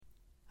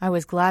I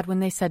was glad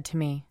when they said to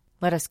me,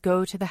 "Let us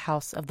go to the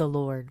house of the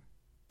Lord."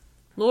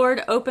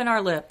 Lord, open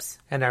our lips,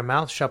 and our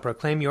mouth shall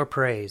proclaim your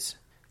praise.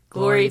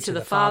 Glory to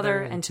the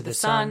Father, and to the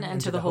Son, and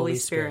to the Holy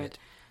Spirit,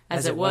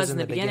 as it was in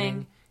the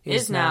beginning,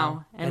 is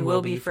now, and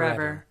will be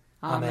forever.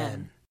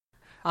 Amen.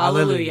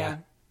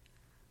 Alleluia.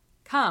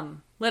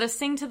 Come, let us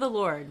sing to the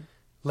Lord.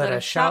 Let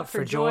us shout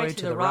for joy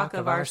to the rock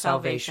of our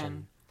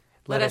salvation.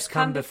 Let us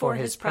come before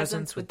his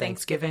presence with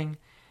thanksgiving,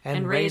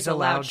 and raise a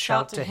loud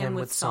shout to him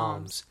with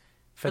psalms.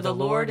 For the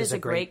Lord is a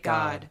great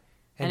God,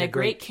 and a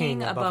great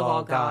King above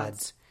all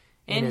gods.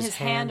 In his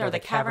hand are the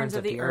caverns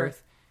of the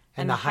earth,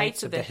 and the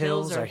heights of the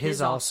hills are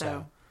his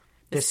also.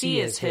 The sea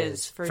is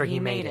his, for he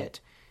made it,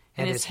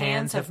 and his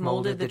hands have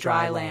molded the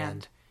dry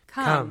land.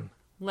 Come,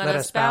 let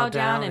us bow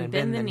down and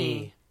bend the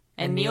knee,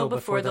 and kneel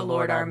before the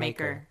Lord our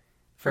Maker.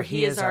 For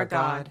he is our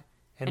God,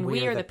 and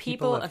we are the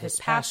people of his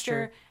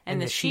pasture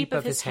and the sheep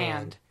of his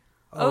hand.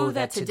 Oh,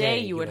 that today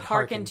you would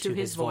hearken to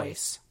his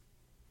voice.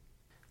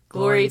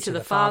 Glory to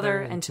the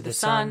Father, and to the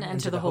Son, and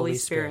to the Holy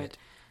Spirit,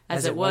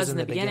 as it was in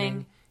the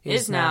beginning,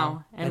 is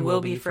now, and will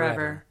be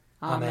forever.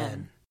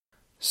 Amen.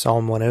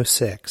 Psalm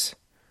 106.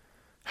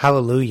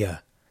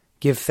 Hallelujah!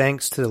 Give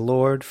thanks to the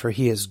Lord, for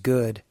he is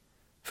good,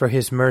 for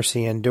his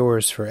mercy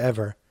endures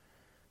forever.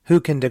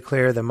 Who can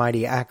declare the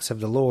mighty acts of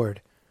the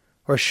Lord,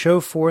 or show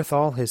forth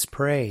all his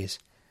praise?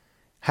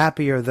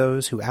 Happy are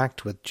those who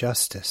act with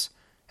justice,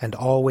 and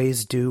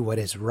always do what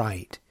is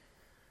right.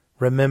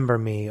 Remember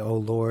me, O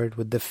Lord,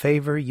 with the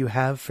favor you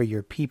have for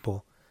your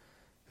people.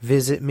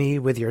 Visit me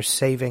with your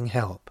saving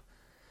help,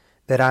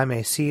 that I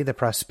may see the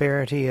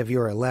prosperity of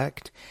your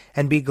elect,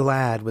 and be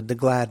glad with the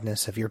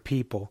gladness of your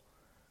people,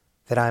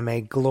 that I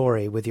may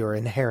glory with your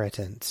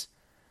inheritance.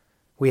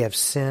 We have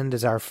sinned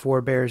as our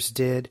forebears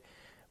did.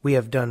 We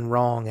have done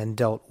wrong and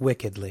dealt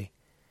wickedly.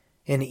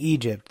 In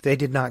Egypt they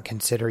did not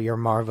consider your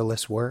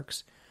marvelous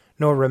works,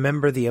 nor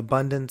remember the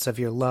abundance of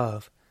your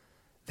love.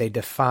 They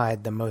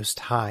defied the Most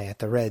High at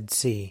the Red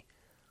Sea,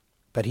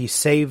 but he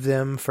saved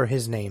them for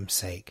his name's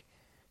sake,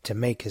 to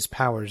make his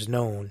powers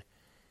known.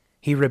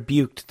 He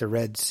rebuked the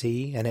Red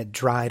Sea, and it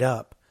dried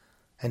up,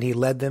 and he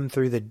led them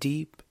through the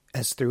deep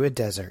as through a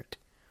desert.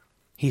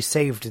 He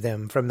saved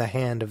them from the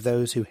hand of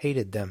those who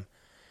hated them,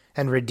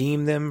 and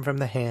redeemed them from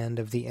the hand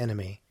of the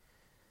enemy.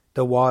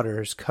 The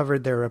waters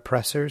covered their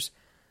oppressors,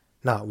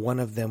 not one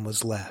of them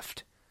was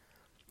left.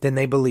 Then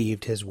they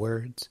believed his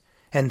words,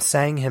 and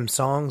sang him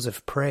songs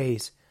of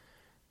praise.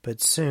 But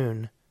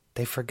soon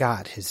they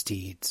forgot his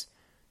deeds,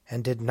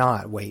 and did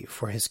not wait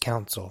for his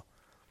counsel.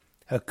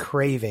 A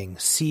craving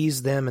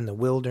seized them in the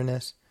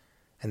wilderness,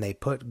 and they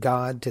put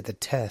God to the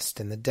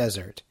test in the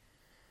desert.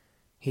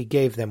 He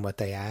gave them what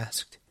they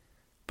asked,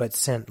 but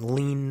sent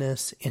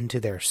leanness into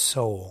their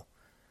soul.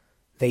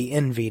 They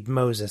envied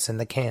Moses in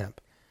the camp,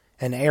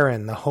 and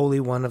Aaron the Holy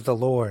One of the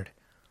Lord.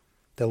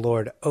 The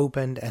Lord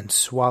opened and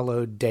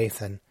swallowed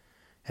Dathan,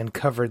 and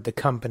covered the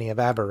company of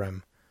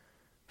Abiram.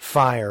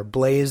 Fire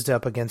blazed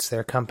up against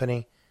their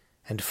company,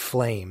 and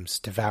flames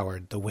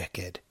devoured the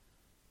wicked.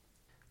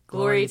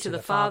 Glory to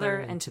the Father,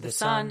 and to the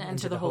Son, and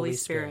to the Holy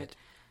Spirit,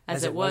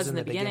 as it was in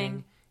the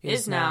beginning,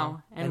 is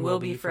now, and will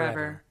be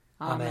forever.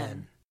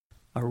 Amen.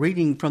 A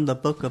reading from the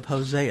book of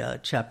Hosea,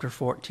 chapter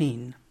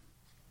 14.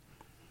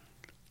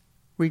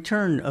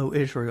 Return, O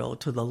Israel,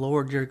 to the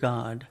Lord your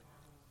God,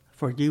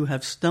 for you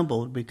have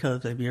stumbled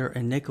because of your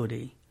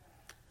iniquity.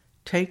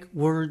 Take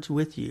words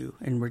with you,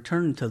 and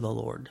return to the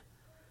Lord.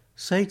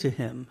 Say to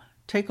him,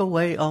 take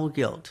away all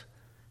guilt,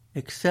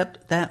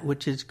 accept that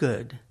which is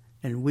good,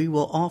 and we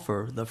will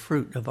offer the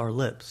fruit of our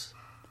lips.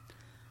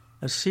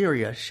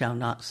 Assyria shall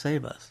not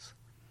save us.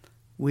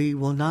 We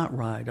will not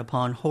ride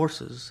upon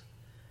horses.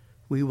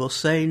 We will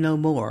say no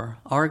more,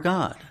 our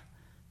God,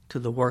 to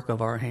the work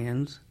of our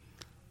hands.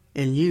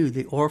 In you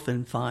the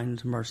orphan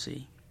finds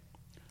mercy.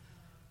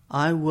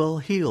 I will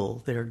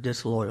heal their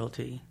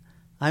disloyalty.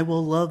 I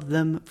will love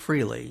them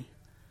freely,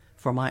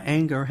 for my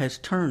anger has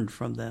turned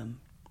from them.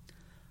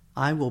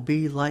 I will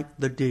be like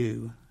the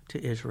dew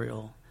to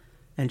Israel,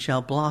 and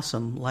shall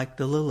blossom like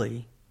the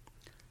lily.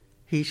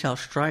 He shall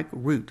strike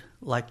root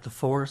like the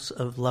forests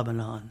of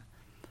Lebanon.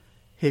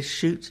 His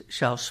shoots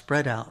shall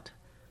spread out.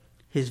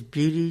 His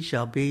beauty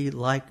shall be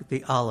like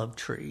the olive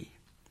tree,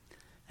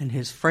 and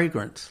his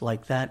fragrance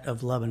like that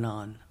of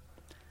Lebanon.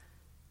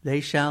 They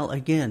shall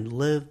again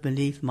live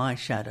beneath my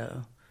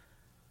shadow.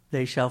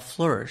 They shall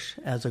flourish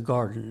as a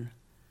garden.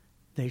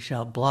 They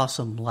shall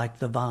blossom like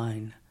the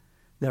vine.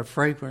 Their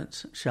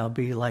fragrance shall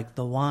be like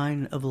the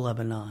wine of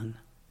Lebanon.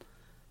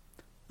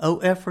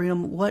 O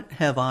Ephraim, what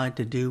have I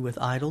to do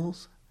with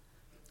idols?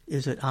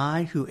 Is it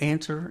I who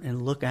answer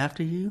and look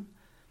after you?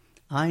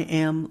 I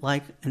am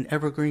like an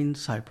evergreen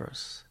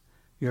cypress.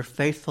 Your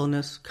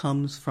faithfulness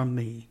comes from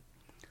me.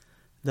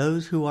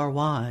 Those who are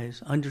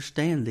wise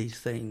understand these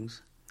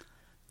things.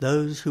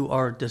 Those who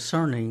are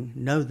discerning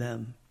know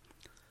them.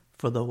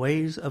 For the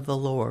ways of the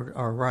Lord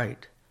are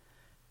right,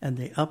 and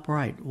the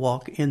upright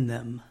walk in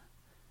them,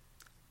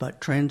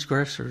 but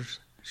transgressors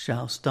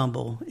shall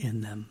stumble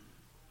in them.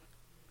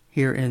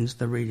 Here ends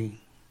the reading.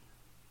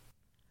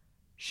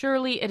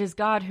 Surely it is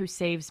God who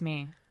saves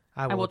me.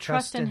 I will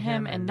trust in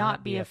him and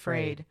not be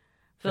afraid.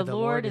 For the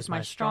Lord is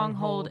my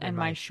stronghold and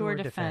my sure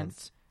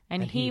defense,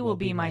 and he will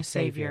be my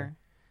Savior.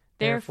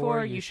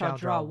 Therefore you shall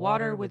draw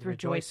water with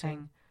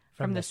rejoicing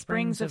from the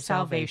springs of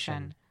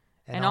salvation.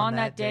 And on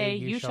that day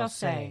you shall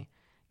say,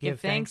 Give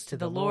thanks to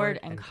the Lord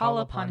and call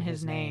upon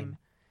his name.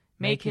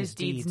 Make his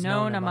deeds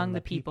known among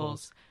the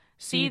peoples.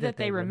 See that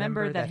they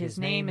remember that his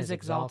name is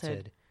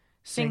exalted.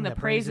 Sing the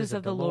praises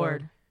of the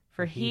Lord,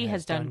 for he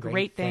has done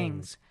great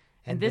things,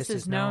 and this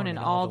is known in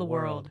all the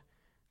world.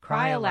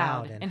 Cry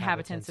aloud,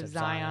 inhabitants of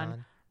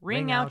Zion,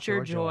 ring out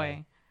your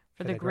joy,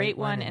 for the great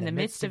one in the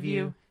midst of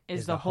you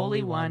is the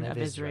Holy One of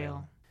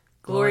Israel.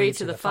 Glory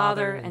to the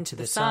Father, and to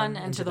the Son,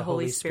 and to the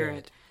Holy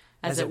Spirit,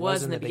 as it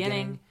was in the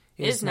beginning,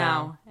 is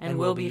now, and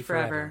will be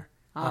forever.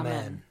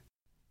 Amen.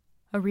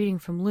 A reading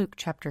from Luke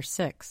chapter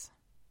 6.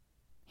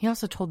 He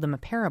also told them a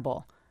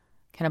parable.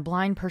 Can a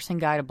blind person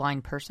guide a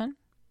blind person?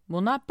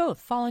 Will not both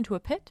fall into a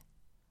pit?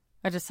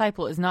 A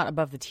disciple is not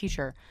above the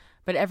teacher,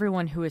 but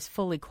everyone who is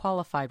fully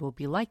qualified will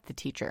be like the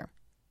teacher.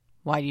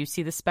 Why do you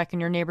see the speck in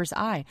your neighbor's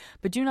eye,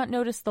 but do not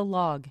notice the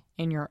log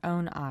in your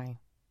own eye?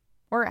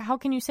 Or how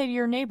can you say to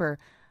your neighbor,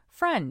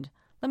 Friend,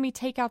 let me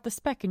take out the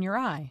speck in your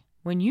eye,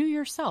 when you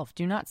yourself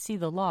do not see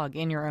the log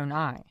in your own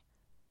eye?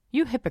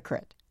 You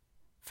hypocrite!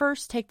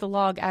 First take the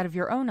log out of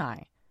your own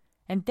eye,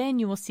 and then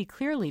you will see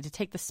clearly to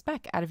take the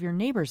speck out of your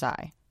neighbor's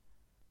eye.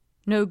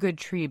 No good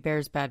tree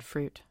bears bad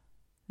fruit,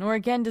 nor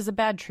again does a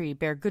bad tree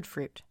bear good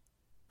fruit.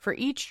 For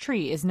each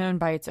tree is known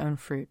by its own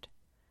fruit.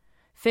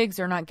 Figs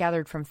are not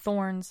gathered from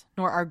thorns,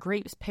 nor are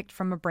grapes picked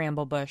from a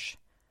bramble bush.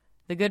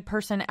 The good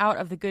person out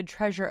of the good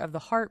treasure of the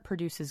heart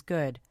produces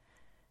good,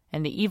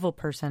 and the evil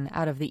person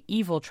out of the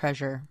evil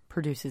treasure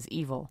produces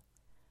evil.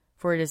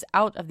 For it is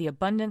out of the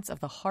abundance of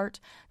the heart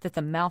that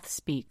the mouth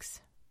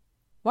speaks.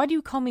 Why do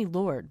you call me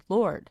Lord,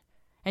 Lord,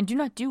 and do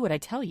not do what I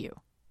tell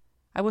you?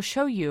 I will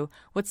show you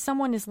what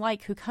someone is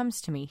like who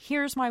comes to me,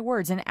 hears my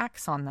words, and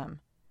acts on them.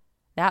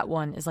 That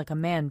one is like a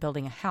man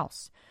building a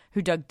house,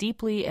 who dug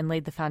deeply and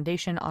laid the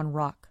foundation on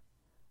rock.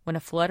 When a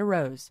flood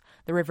arose,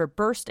 the river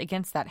burst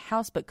against that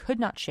house but could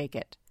not shake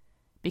it,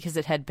 because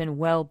it had been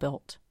well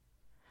built.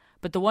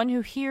 But the one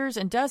who hears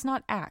and does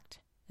not act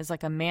is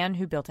like a man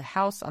who built a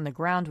house on the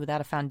ground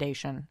without a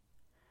foundation.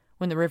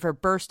 When the river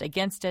burst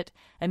against it,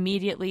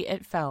 immediately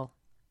it fell,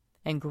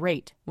 and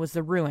great was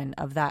the ruin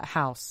of that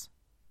house.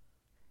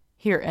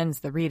 Here ends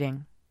the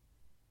reading.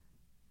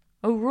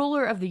 O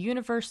ruler of the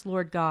universe,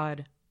 Lord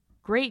God,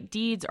 great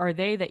deeds are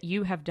they that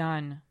you have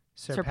done,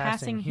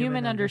 surpassing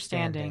human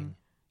understanding.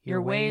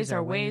 Your ways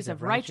are ways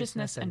of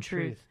righteousness and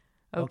truth,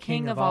 O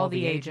King of all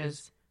the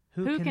ages.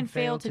 Who can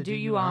fail to do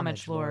you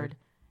homage, Lord,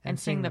 and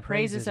sing the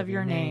praises of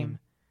your name?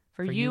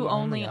 For you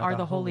only are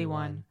the Holy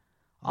One.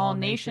 All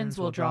nations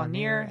will draw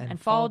near and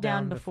fall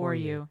down before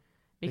you,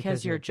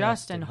 because your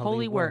just and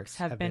holy works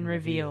have been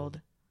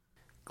revealed.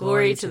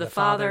 Glory to the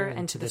Father,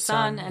 and to the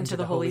Son, and to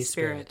the Holy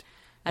Spirit,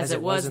 as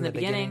it was in the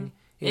beginning,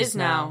 is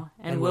now,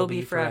 and will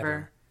be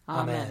forever.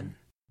 Amen.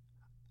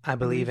 I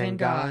believe in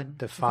God,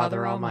 the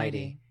Father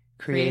Almighty,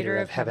 creator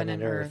of heaven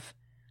and earth.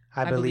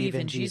 I believe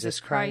in Jesus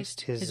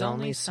Christ, his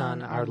only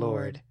Son, our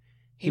Lord.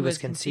 He was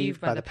conceived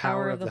by the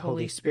power of the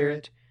Holy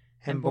Spirit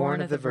and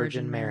born of the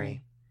Virgin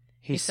Mary.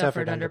 He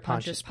suffered under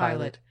Pontius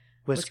Pilate,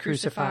 was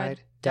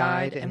crucified,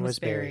 died, and was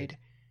buried.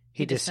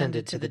 He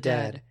descended to the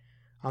dead.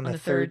 On the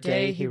third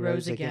day he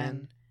rose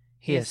again.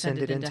 He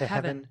ascended into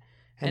heaven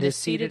and is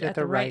seated at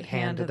the right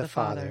hand of the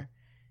Father.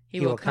 He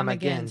will come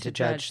again to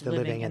judge the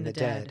living and the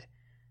dead.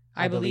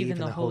 I believe in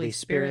the Holy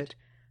Spirit,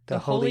 the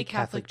Holy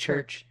Catholic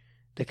Church,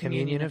 the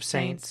communion of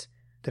saints,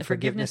 the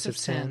forgiveness of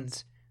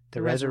sins,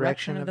 the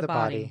resurrection of the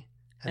body,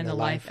 and the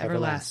life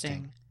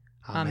everlasting.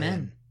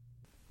 Amen.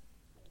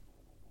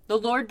 The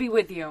Lord be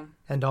with you.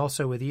 And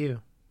also with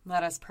you.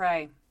 Let us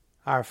pray.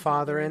 Our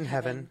Father in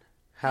heaven,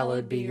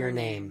 hallowed be your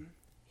name.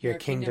 Your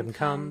kingdom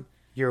come,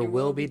 your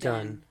will be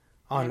done,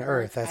 on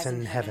earth as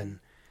in heaven.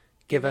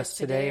 Give us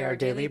today our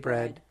daily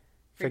bread.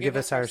 Forgive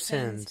us our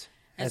sins,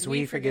 as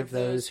we forgive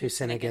those who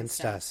sin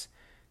against us.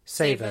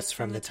 Save us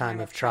from the time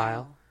of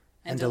trial,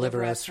 and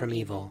deliver us from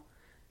evil.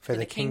 For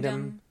the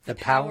kingdom, the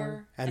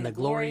power, and the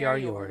glory are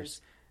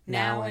yours,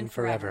 now and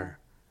forever.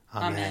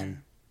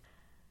 Amen.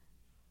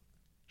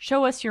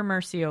 Show us your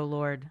mercy, O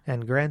Lord.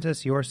 And grant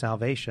us your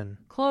salvation.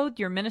 Clothe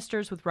your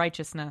ministers with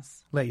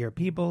righteousness. Let your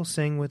people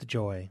sing with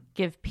joy.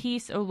 Give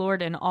peace, O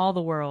Lord, in all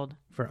the world.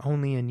 For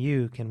only in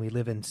you can we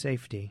live in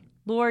safety.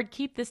 Lord,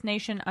 keep this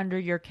nation under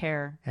your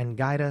care. And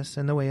guide us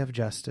in the way of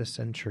justice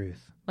and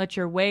truth. Let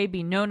your way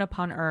be known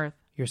upon earth.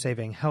 Your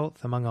saving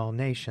health among all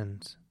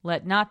nations.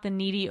 Let not the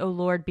needy, O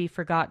Lord, be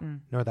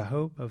forgotten. Nor the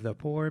hope of the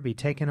poor be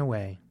taken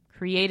away.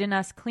 Create in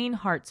us clean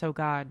hearts, O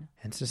God.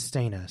 And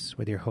sustain us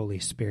with your Holy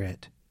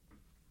Spirit.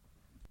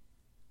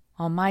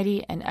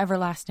 Almighty and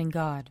everlasting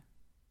God,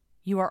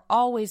 you are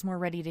always more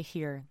ready to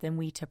hear than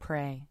we to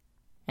pray,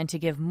 and to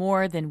give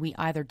more than we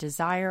either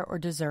desire or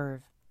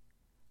deserve.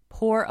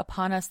 Pour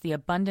upon us the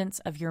abundance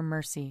of your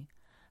mercy,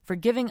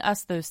 forgiving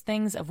us those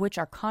things of which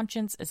our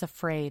conscience is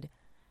afraid,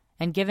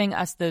 and giving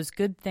us those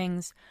good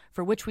things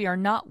for which we are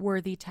not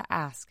worthy to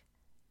ask,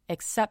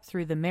 except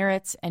through the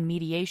merits and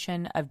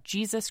mediation of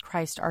Jesus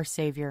Christ our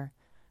Savior,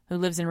 who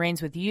lives and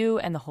reigns with you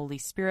and the Holy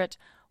Spirit,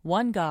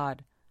 one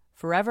God,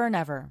 forever and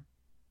ever.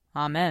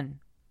 Amen.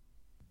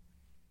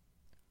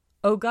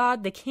 O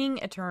God, the King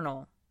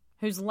eternal,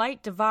 whose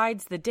light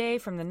divides the day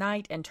from the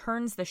night and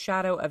turns the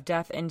shadow of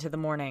death into the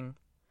morning,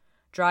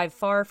 drive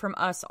far from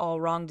us all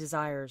wrong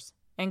desires,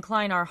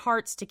 incline our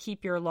hearts to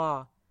keep your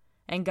law,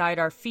 and guide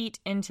our feet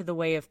into the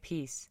way of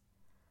peace,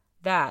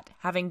 that,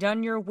 having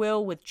done your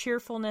will with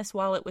cheerfulness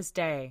while it was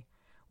day,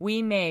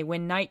 we may,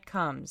 when night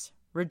comes,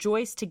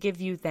 rejoice to give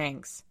you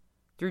thanks.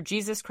 Through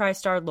Jesus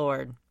Christ our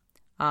Lord.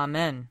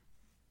 Amen.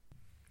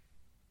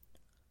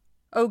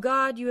 O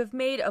God, you have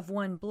made of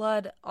one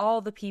blood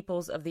all the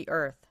peoples of the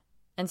earth,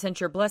 and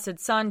sent your blessed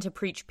Son to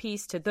preach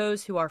peace to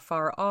those who are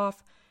far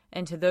off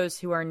and to those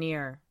who are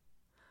near.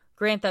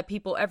 Grant that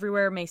people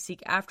everywhere may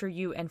seek after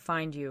you and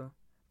find you.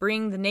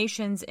 Bring the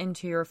nations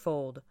into your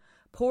fold.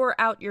 Pour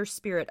out your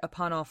Spirit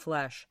upon all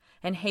flesh,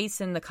 and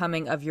hasten the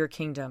coming of your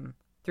kingdom.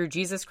 Through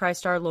Jesus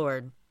Christ our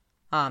Lord.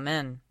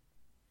 Amen.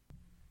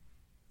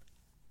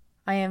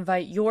 I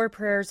invite your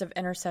prayers of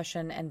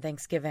intercession and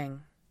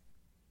thanksgiving.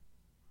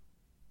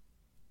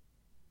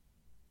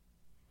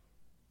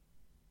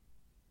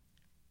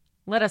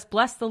 Let us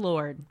bless the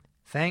Lord.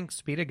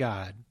 Thanks be to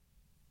God.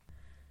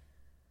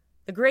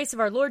 The grace of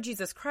our Lord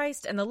Jesus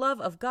Christ and the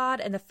love of God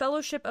and the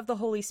fellowship of the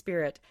Holy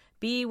Spirit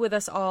be with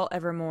us all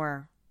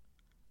evermore.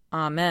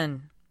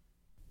 Amen.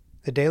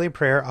 The Daily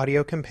Prayer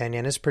audio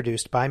companion is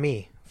produced by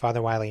me,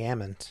 Father Wiley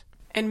Ammons.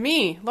 And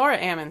me, Laura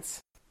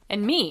Ammons.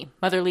 And me,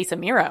 Mother Lisa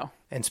Miro.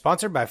 And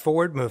sponsored by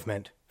Forward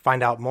Movement.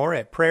 Find out more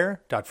at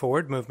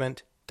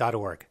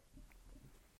prayer.forwardmovement.org.